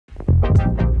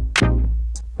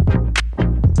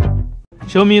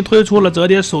小米推出了折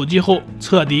叠手机后，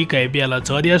彻底改变了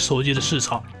折叠手机的市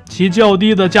场。其较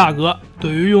低的价格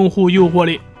对于用户诱惑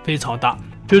力非常大。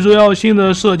最主要新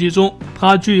的设计中，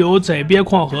它具有窄边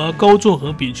框和高纵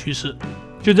横比趋势。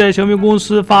就在小米公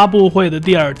司发布会的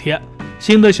第2天，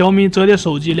新的小米折叠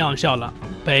手机亮相了，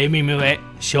被命名为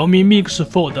小米 Mix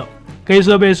Fold。该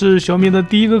设备是小米的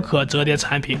第一个可折叠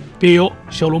产品，并由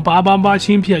骁龙888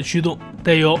芯片驱动，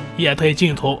带有液态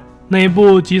镜头，内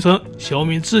部集成小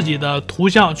米自己的图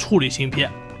像处理芯片。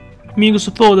Mix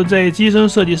Fold 在机身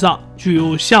设计上具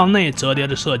有向内折叠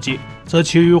的设计，这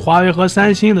其与华为和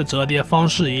三星的折叠方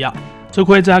式一样。这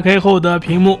块展开后的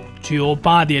屏幕具有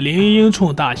 8.01 英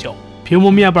寸大小，屏幕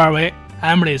面板为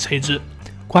AMOLED 材质，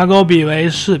宽高比为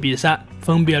4:3，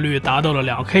分辨率达到了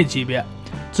2K 级别，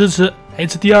支持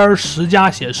HDR10+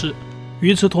 显示。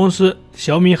与此同时，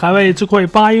小米还为这块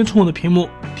8英寸的屏幕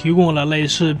提供了类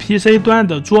似 PC 端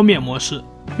的桌面模式，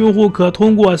用户可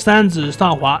通过3指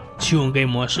上滑启用该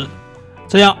模式，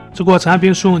这样这款产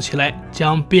品使用起来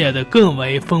将变得更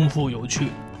为丰富有趣。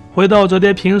回到折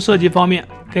叠屏设计方面，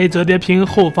该折叠屏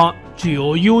后方具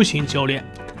有 U 型铰链，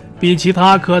比其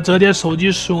他可折叠手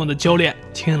机使用的铰链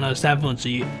轻了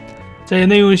1/3。在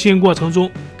耐用性过程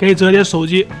中，该折叠手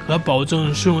机可保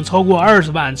证使用超过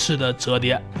20万次的折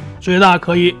叠，最大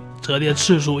可以折叠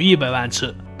次数100万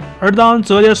次。而当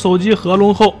折叠手机合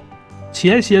拢后，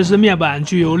前显示面板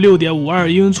具有 6.52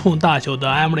 英寸大小的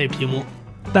AMOLED 屏幕，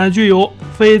但具有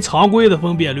非常规的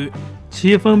分辨率，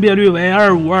其分辨率为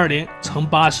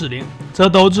 2520×840， 这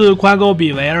导致宽高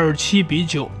比为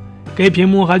 27:9。该屏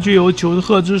幕还具有90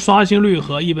赫兹刷新率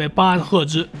和180赫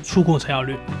兹触控采样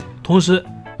率，同时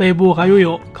背部还拥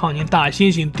有康宁大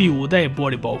猩猩第5代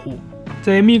玻璃保护。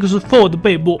在 Mix Fold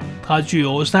背部，它具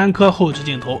有3颗后置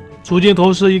镜头，主镜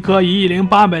头是一颗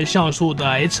1:800像素的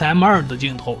HM2 的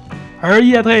镜头，而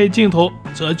液态镜头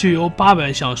则具有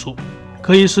800像素，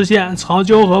可以实现长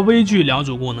焦和微距2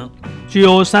种功能，具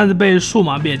有30倍数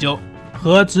码变焦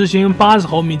和执行80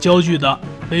毫米焦距的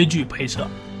微距配色。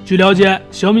据了解，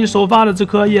小米首发的这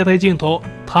颗液态镜头，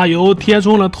它由填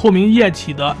充了透明液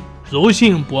体的柔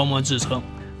性薄膜制成，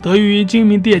得益于精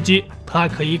密电机，它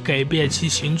可以改变其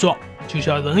形状，就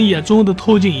像人眼中的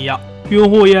透镜一样，用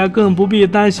户也更不必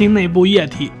担心内部液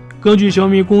体。根据小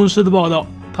米公司的报道，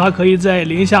它可以在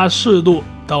零下40度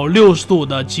到60度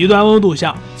的极端温度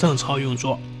下正常运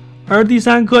作。而第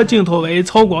3颗镜头为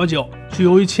超广角，具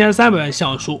有1300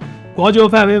像素，广角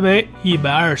范围为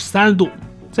123度。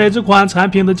在这款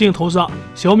产品的镜头上，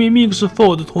小米 Mix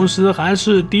Fold 同时还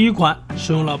是第一款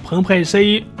使用了澎湃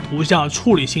C1 图像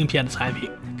处理芯片的产品。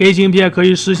该芯片可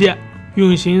以实现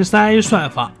运行 3A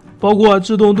算法，包括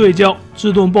自动对焦、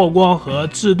自动曝光和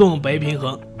自动白平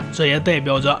衡，这也代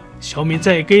表着小米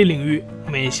在该领域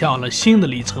迈向了新的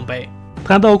里程碑。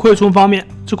谈到快充方面，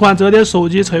这款折叠手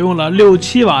机采用了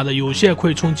67瓦的有线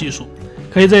快充技术，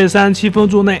可以在37分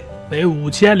钟内为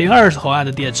5020毫安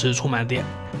的电池充满电。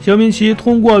小米奇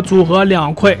通过组合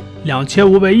2块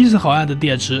2510毫安的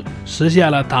电池，实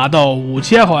现了达到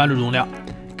5000毫安的容量。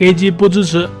该机不支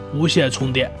持无线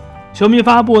充电。小米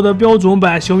发布的标准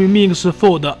版小米 Mix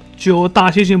Fold 具有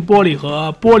大猩猩玻璃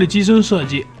和玻璃机身设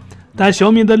计，但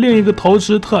小米的另一个陶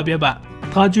瓷特别版，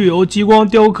它具有激光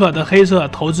雕刻的黑色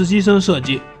陶瓷机身设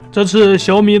计。这次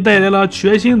小米带来了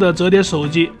全新的折叠手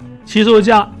机，起售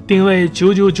价定位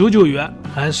9999元，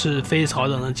还是非常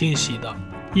让人惊喜的。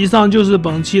以上就是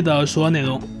本期的所有内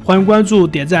容，欢迎关注、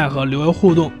点赞和留言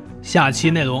互动，下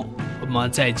期内容我们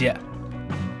再见。